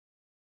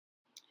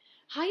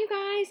Hi you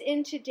guys,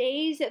 in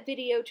today's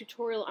video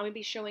tutorial I'm going to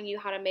be showing you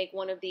how to make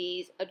one of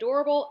these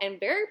adorable and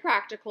very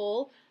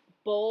practical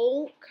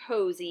bowl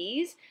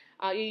cozies.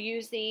 You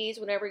use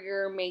these whenever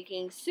you're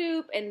making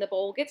soup and the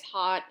bowl gets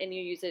hot and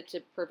you use it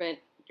to prevent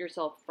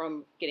yourself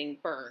from getting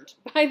burned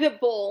by the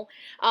bowl.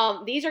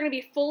 These are going to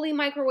be fully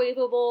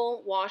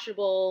microwavable,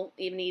 washable,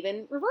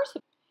 even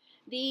reversible.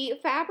 The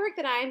fabric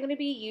that I'm going to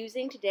be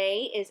using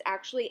today is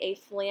actually a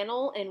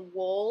flannel and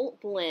wool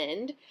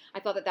blend.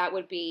 I thought that that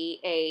would be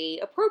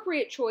an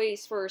appropriate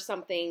choice for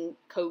something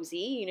cozy.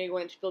 You know, you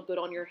want it to feel good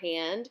on your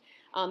hand.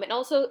 And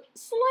also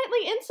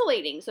slightly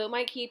insulating, so it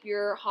might keep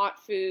your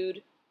hot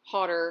food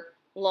hotter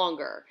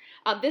longer.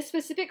 This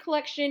specific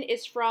collection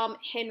is from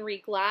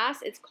Henry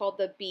Glass. It's called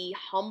the Be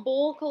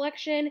Humble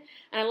collection,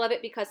 and I love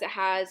it because it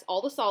has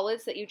all the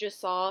solids that you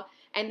just saw,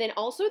 and then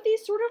also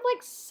these sort of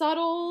like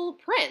subtle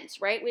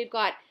prints, right? We've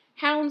got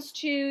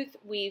houndstooth,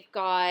 we've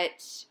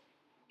got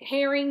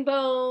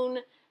herringbone,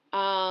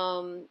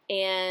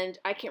 and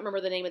I can't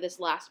remember the name of this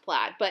last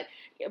plaid, but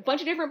a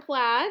bunch of different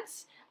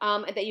plaids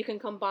that you can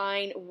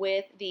combine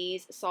with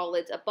these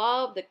solids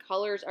above. The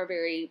colors are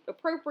very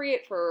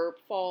appropriate for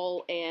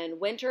fall and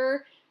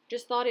winter.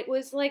 Just thought it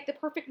was like the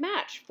perfect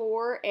match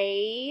for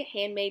a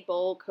handmade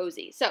bowl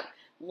cozy. So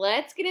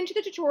let's get into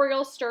the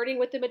tutorial, starting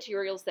with the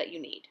materials that you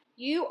need.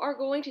 You are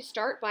going to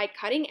start by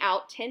cutting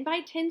out 10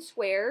 by 10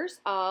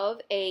 squares of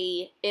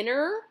a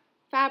inner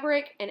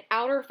fabric and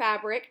outer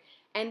fabric,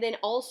 and then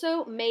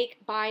also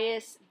make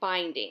bias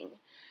binding.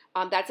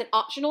 That's an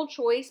optional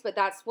choice, but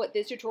that's what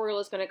this tutorial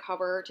is going to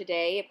cover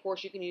today. Of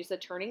course, you can use the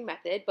turning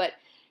method, but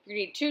you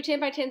need two 10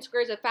 by 10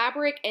 squares of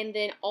fabric and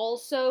then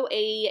also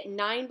a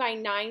 9 by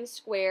 9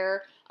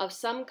 square of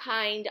some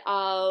kind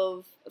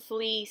of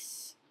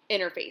fleece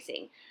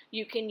interfacing.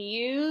 You can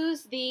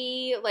use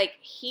the like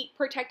heat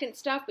protectant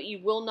stuff, but you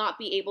will not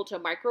be able to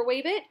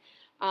microwave it.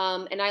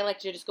 And I like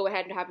to just go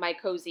ahead and have my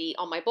cozy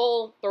on my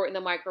bowl, throw it in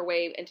the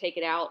microwave, and take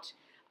it out.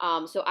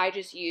 So I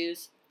just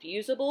use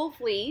fusible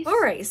fleece.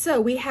 All right, so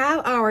we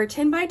have our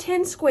 10 by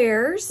 10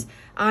 squares.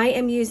 I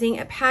am using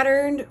a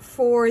pattern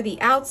for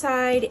the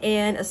outside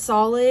and a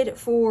solid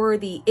for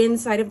the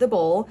inside of the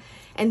bowl.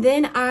 And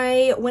then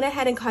I went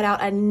ahead and cut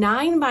out a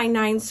 9 by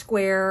 9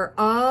 square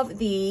of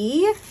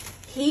the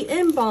Heat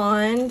and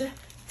Bond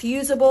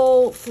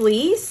fusible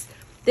fleece.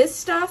 This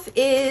stuff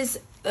is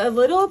a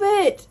little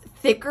bit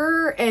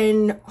thicker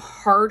and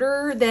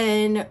harder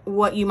than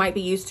what you might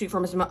be used to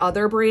from some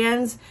other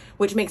brands,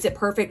 which makes it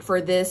perfect for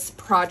this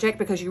project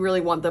because you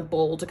really want the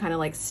bowl to kind of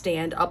like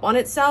stand up on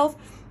itself.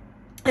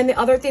 And the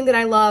other thing that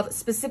I love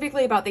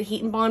specifically about the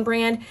Heat and Bond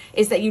brand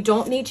is that you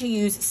don't need to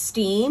use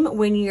steam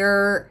when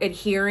you're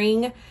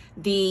adhering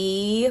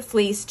the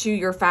fleece to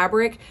your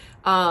fabric,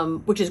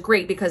 which is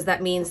great because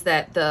that means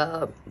that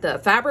the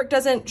fabric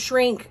doesn't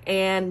shrink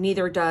and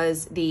neither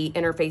does the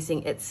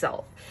interfacing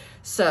itself.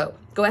 So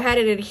go ahead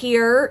and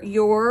adhere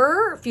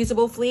your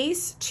fusible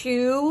fleece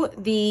to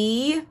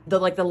the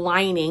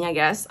lining, I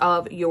guess,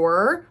 of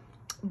your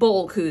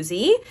bowl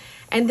koozie.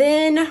 And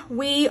then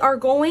we are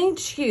going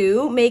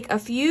to make a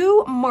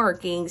few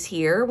markings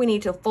here. We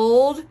need to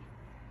fold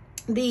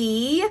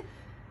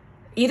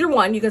either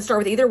one, you can start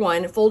with either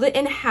one, fold it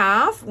in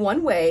half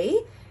one way,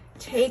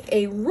 take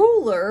a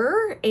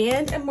ruler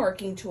and a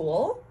marking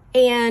tool,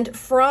 and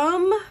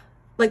from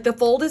like the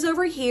fold is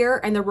over here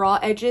and the raw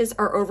edges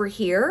are over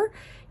here,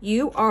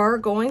 you are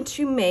going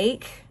to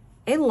make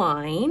a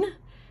line.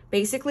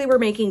 Basically, we're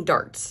making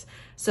darts.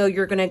 So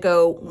you're gonna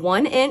go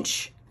 1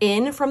 inch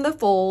in from the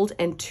fold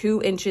and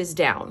 2 inches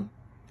down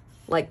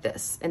like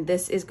this. And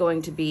this is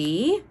going to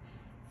be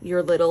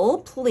your little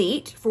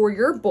pleat for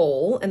your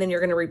bowl. And then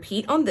you're gonna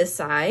repeat on this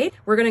side.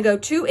 We're gonna go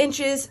 2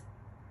 inches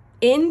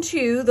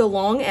into the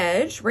long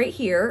edge right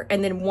here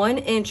and then 1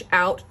 inch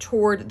out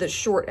toward the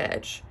short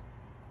edge.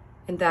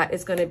 And that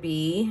is gonna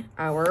be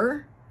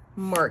our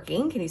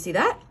marking. Can you see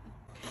that?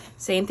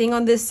 Same thing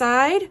on this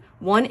side,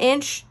 1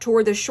 inch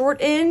toward the short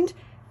end,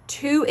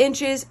 2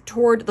 inches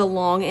toward the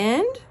long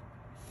end.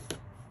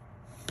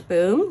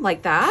 Boom,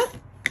 like that.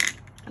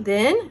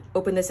 Then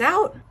open this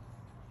out,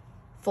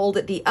 fold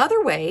it the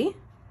other way.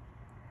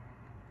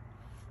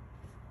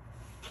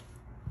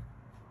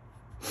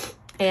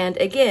 And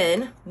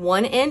again,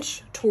 1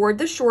 inch toward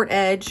the short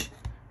edge,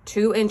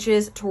 2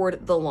 inches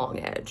toward the long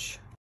edge.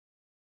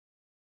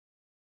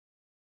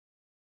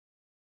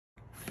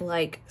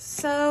 Like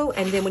so.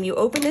 And then when you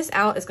open this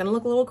out, it's going to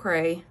look a little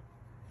cray,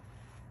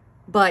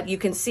 but you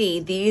can see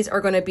these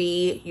are going to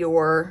be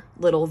your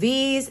little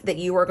V's that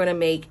you are going to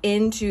make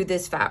into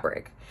this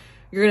fabric.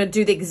 You're going to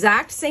do the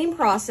exact same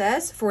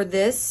process for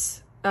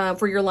this,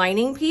 for your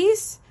lining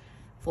piece,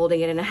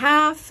 folding it in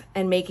half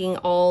and making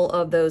all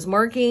of those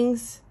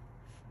markings,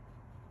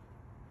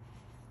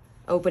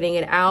 opening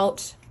it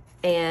out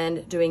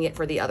and doing it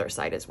for the other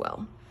side as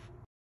well.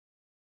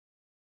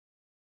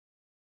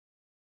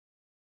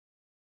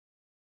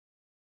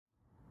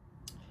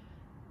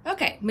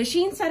 Okay,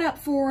 machine setup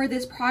for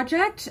this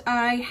project.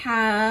 I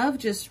have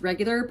just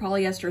regular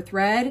polyester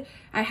thread.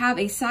 I have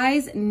a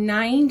size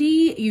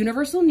 90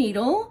 universal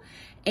needle,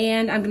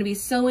 and I'm going to be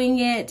sewing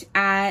it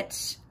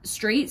at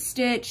straight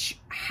stitch,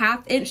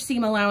 1/2 inch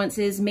seam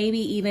allowances, maybe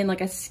even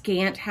like a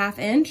scant 1/2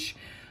 inch.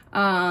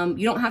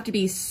 You don't have to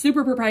be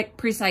super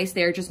precise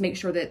there, just make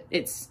sure that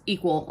it's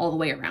equal all the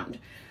way around.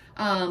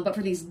 But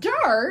for these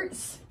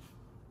darts,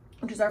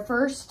 which is our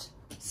first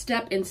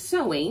step in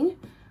sewing,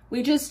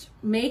 we just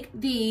make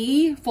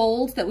the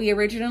folds that we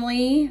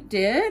originally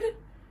did,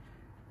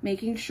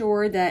 making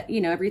sure that, you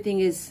know, everything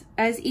is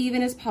as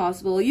even as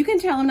possible. You can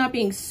tell I'm not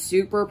being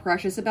super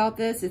precious about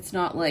this. It's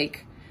not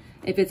like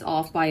if it's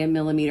off by a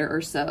millimeter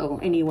or so,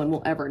 anyone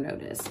will ever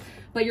notice.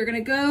 But you're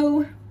gonna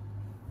go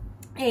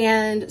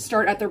and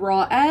start at the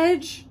raw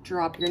edge,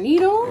 drop your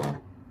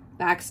needle,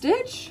 back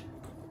stitch,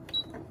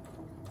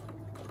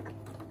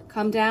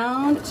 come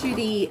down to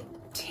the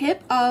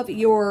tip of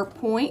your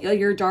point,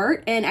 your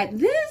dart, and at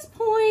this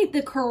point,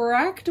 the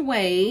correct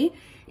way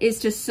is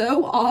to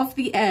sew off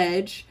the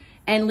edge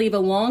and leave a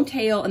long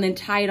tail and then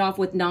tie it off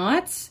with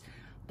knots.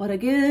 But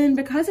again,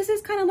 because this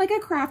is kind of like a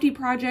crafty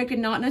project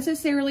and not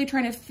necessarily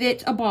trying to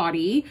fit a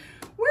body,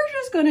 we're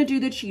just gonna do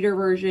the cheater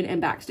version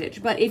and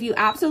backstitch. But if you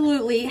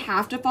absolutely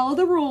have to follow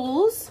the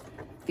rules,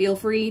 feel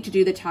free to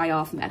do the tie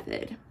off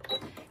method.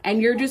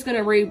 And you're just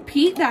gonna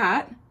repeat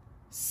that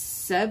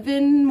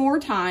 7 more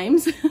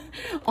times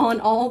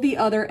on all the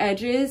other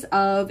edges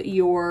of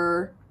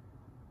your,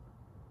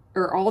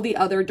 or all the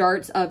other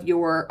darts of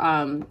your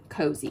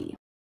cozy.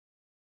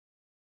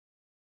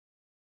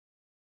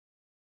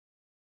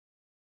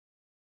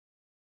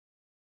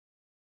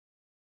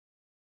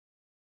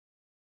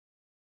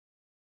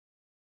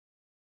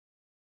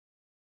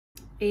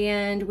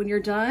 And when you're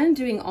done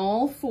doing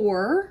all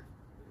 4,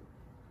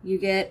 you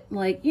get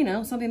like, you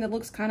know, something that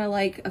looks kind of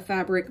like a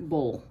fabric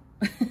bowl.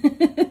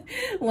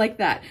 Like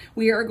that.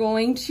 We are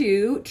going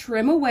to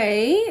trim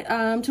away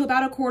to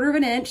about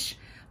 1/4 inch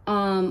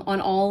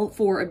on all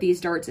 4 of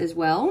these darts as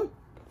well.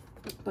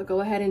 But go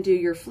ahead and do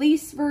your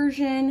fleece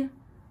version.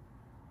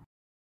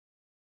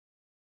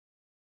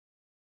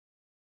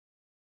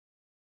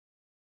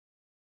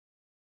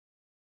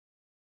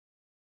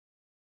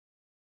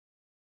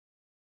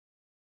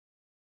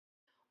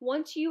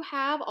 Once you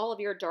have all of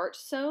your darts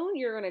sewn,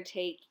 you're going to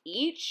take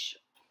each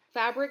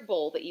fabric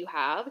bowl that you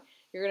have,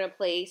 you're going to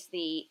place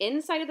the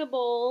inside of the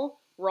bowl,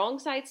 wrong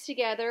sides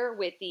together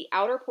with the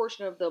outer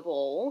portion of the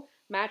bowl,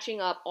 matching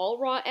up all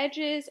raw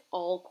edges,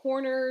 all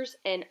corners,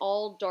 and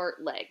all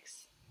dart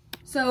legs.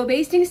 So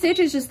basting stitch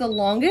is just the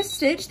longest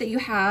stitch that you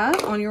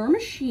have on your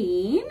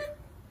machine.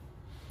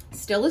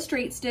 Still a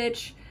straight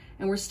stitch,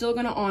 and we're still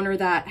going to honor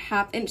that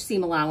 1/2 inch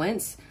seam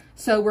allowance.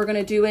 So we're going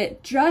to do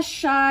it just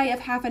shy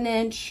of 1/2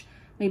 inch,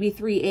 maybe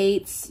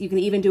 3/8. You can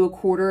even do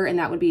 1/4, and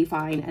that would be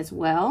fine as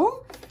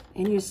well.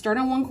 And you start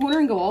on one corner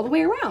and go all the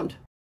way around.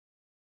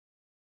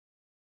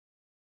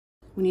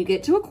 When you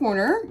get to a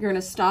corner, you're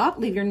gonna stop,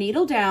 leave your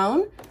needle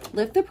down,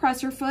 lift the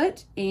presser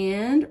foot,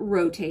 and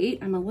rotate.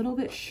 I'm a little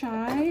bit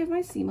shy of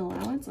my seam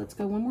allowance. Let's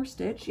go one more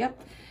stitch.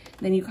 Yep.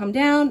 Then you come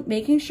down,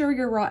 making sure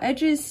your raw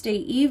edges stay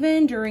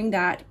even during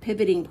that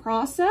pivoting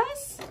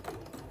process.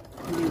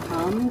 And then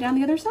come down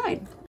the other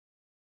side.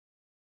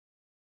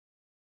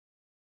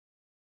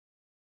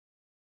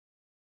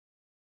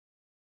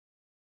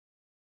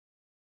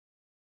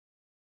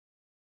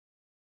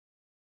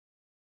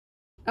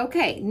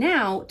 Okay,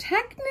 now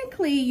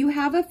technically you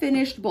have a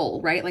finished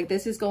bowl, right? Like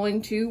this is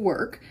going to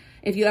work.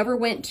 If you ever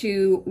went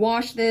to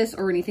wash this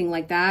or anything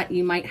like that,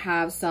 you might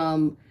have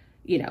some,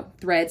 you know,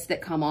 threads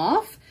that come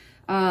off.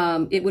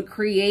 It would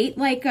create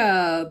like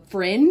a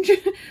fringe,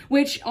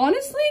 which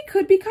honestly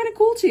could be kind of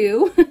cool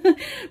too.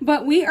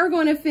 But we are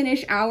going to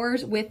finish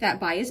ours with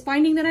that bias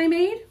binding that I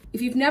made.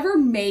 If you've never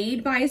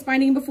made bias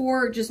binding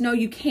before, just know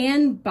you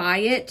can buy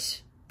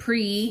it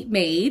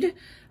pre-made.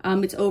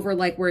 It's over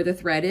like where the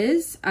thread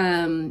is.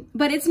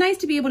 But it's nice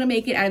to be able to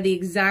make it out of the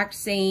exact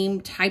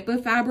same type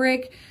of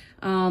fabric.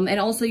 And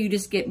also you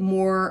just get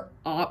more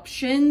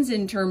options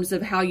in terms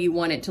of how you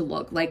want it to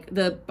look. Like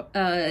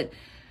the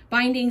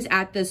bindings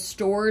at the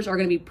stores are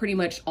going to be pretty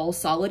much all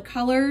solid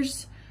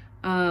colors.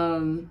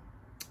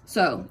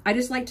 So I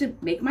just like to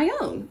make my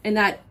own. And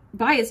that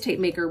bias tape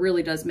maker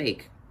really does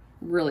make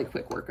really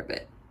quick work of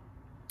it.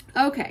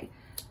 Okay,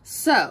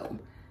 so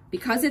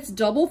because it's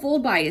double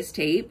fold bias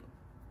tape,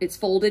 it's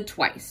folded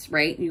twice,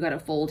 right? You got a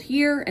fold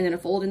here and then a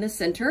fold in the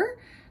center.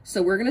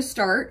 So we're gonna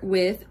start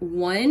with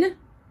one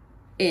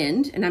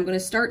end, and I'm gonna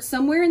start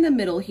somewhere in the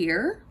middle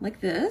here, like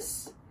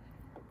this.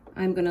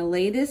 I'm gonna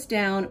lay this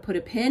down, put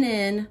a pin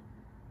in,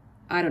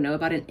 I don't know,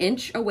 about 1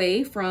 inch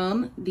away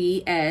from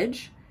the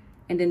edge,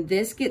 and then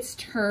this gets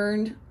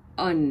turned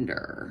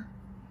under.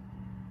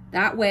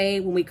 That way,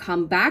 when we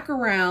come back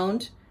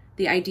around,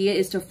 the idea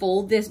is to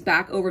fold this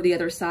back over the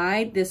other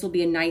side. This will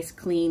be a nice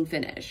clean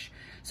finish.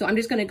 So I'm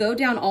just gonna go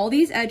down all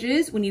these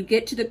edges. When you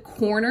get to the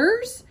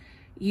corners,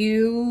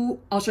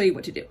 I'll show you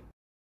what to do.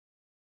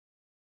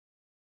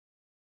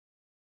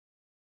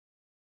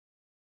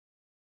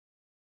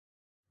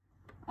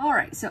 All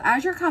right, so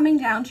as you're coming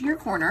down to your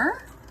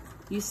corner,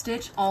 you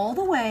stitch all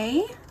the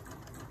way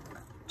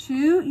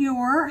to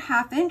your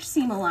 1/2 inch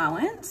seam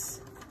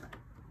allowance.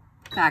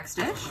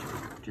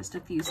 backstitch, just a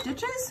few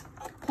stitches,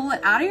 pull it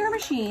out of your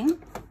machine,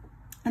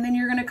 and then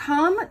you're gonna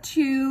come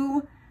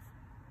to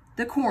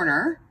the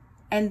corner,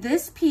 and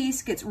this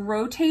piece gets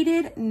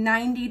rotated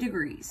 90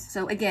 degrees.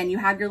 So again, you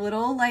have your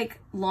little like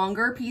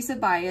longer piece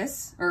of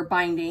bias or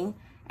binding,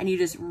 and you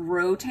just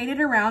rotate it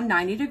around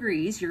 90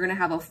 degrees. You're gonna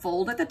have a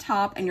fold at the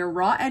top and your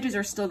raw edges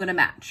are still gonna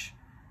match,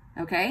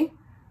 okay?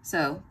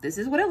 So this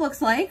is what it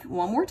looks like.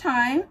 One more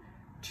time,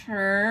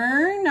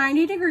 turn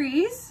 90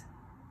 degrees,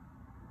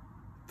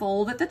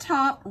 fold at the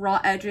top,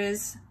 raw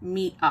edges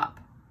meet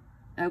up,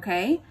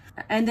 okay?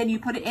 And then you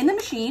put it in the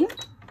machine,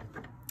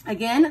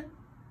 again,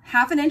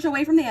 half an inch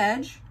away from the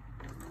edge,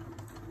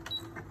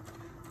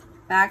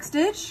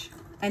 backstitch,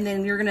 and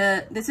then you're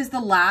gonna, this is the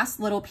last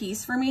little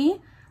piece for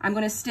me. I'm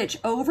gonna stitch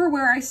over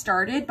where I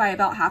started by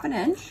about half an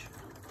inch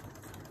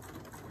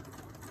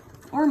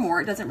or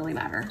more, it doesn't really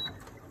matter.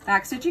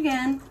 Backstitch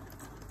again.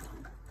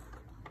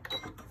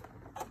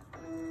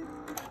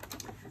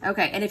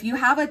 Okay, and if you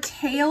have a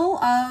tail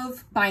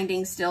of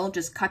binding still,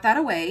 just cut that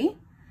away.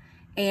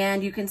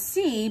 And you can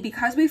see,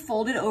 because we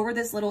folded over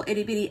this little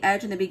itty bitty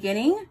edge in the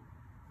beginning,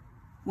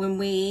 when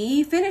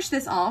we finish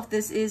this off,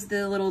 this is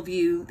the little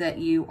view that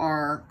you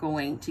are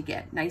going to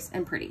get, nice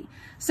and pretty.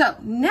 So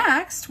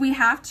next we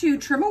have to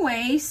trim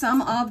away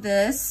some of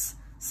this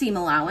seam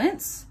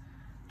allowance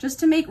just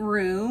to make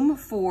room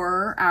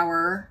for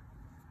our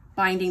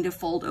binding to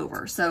fold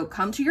over. So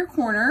come to your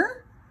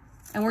corner,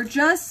 and we're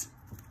just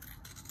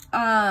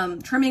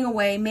trimming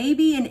away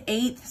maybe an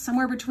eighth,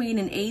 somewhere between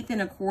an eighth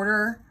and a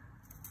quarter.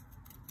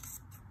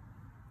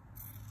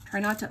 Try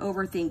not to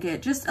overthink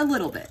it, just a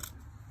little bit.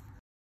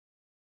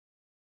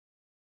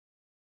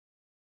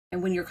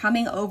 And when you're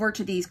coming over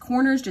to these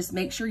corners, just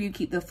make sure you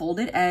keep the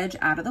folded edge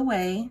out of the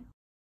way.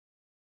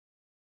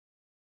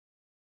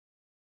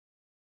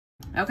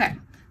 Okay,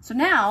 so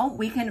now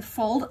we can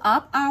fold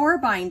up our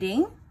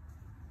binding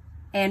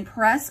and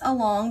press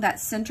along that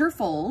center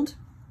fold.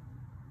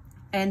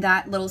 And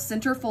that little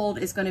center fold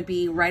is going to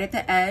be right at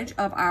the edge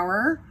of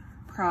our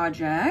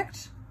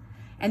project.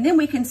 And then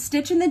we can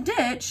stitch in the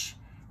ditch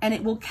and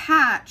it will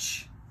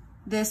catch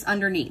this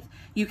underneath.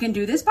 You can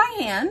do this by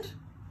hand.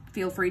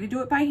 Feel free to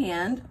do it by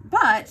hand,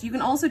 but you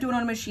can also do it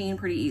on a machine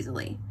pretty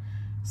easily.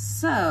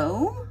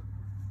 So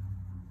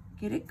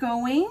get it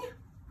going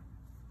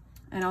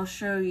and I'll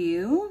show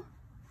you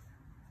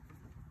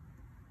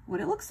what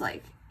it looks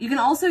like. You can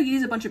also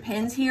use a bunch of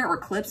pins here or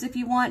clips if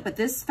you want, but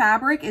this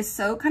fabric is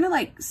so kind of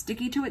like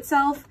sticky to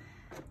itself,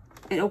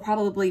 it'll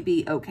probably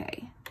be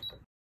okay.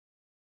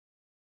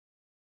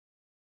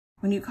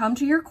 When you come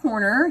to your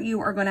corner,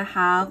 you are gonna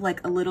have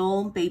like a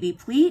little baby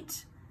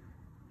pleat.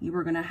 You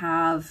are gonna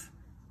have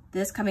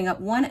this coming up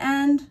one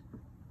end,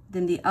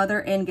 then the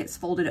other end gets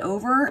folded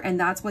over, and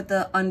that's what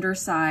the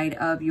underside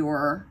of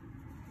your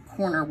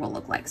corner will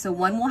look like. So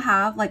one will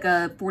have like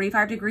a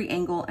 45-degree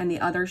angle and the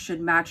other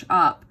should match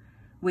up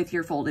with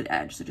your folded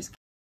edge. So just,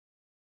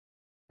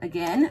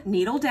 again,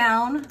 needle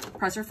down,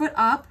 presser foot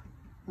up,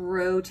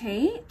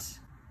 rotate,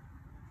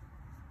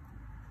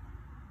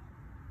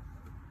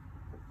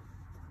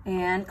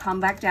 and come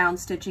back down,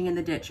 stitching in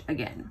the ditch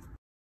again.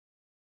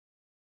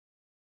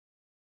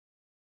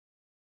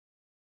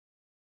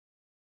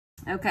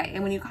 Okay,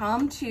 and when you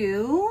come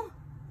to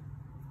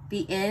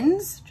the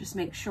ends, just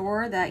make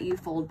sure that you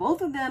fold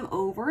both of them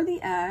over the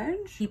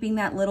edge, keeping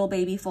that little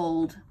baby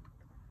fold,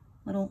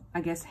 little,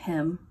 I guess,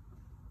 hem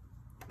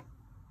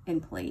in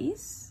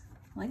place,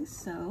 like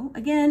so.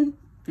 Again,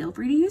 feel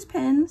free to use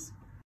pins.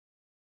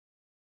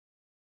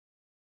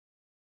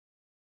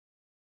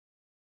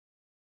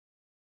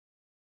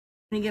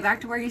 When you get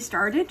back to where you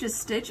started, just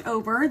stitch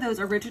over those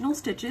original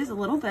stitches a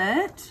little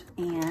bit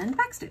and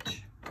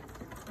backstitch.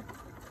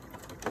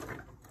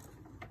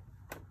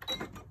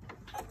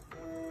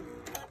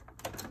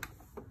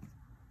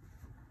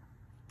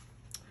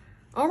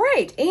 All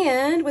right,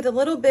 and with a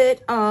little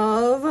bit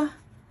of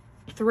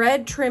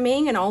thread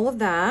trimming and all of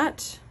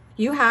that,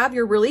 you have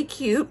your really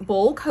cute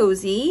bowl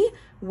cozy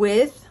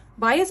with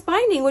bias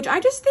binding, which I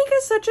just think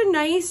is such a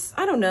nice,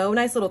 I don't know,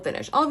 nice little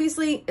finish.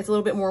 Obviously, it's a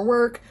little bit more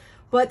work,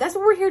 but that's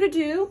what we're here to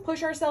do,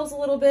 push ourselves a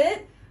little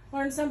bit,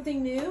 learn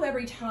something new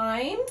every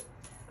time.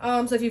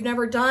 So if you've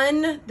never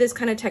done this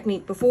kind of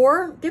technique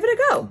before, give it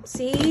a go,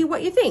 see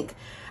what you think.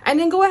 And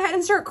then go ahead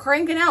and start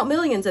cranking out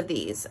millions of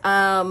these.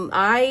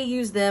 I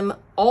use them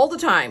all the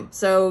time,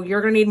 so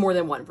you're gonna need more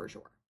than one for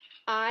sure.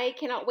 I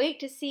cannot wait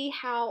to see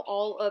how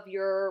all of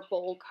your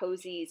bowl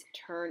cozies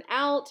turn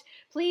out.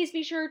 Please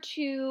be sure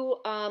to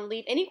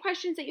leave any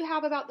questions that you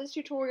have about this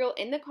tutorial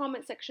in the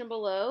comment section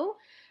below.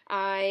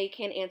 I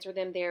can answer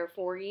them there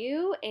for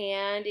you.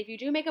 And if you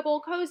do make a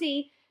bowl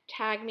cozy,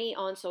 tag me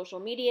on social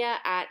media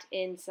at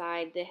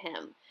Inside the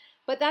Hem.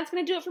 But that's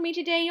going to do it for me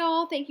today,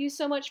 y'all. Thank you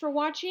so much for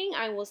watching.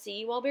 I will see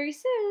you all very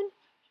soon.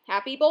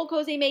 Happy bowl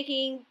cozy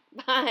making.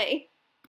 Bye.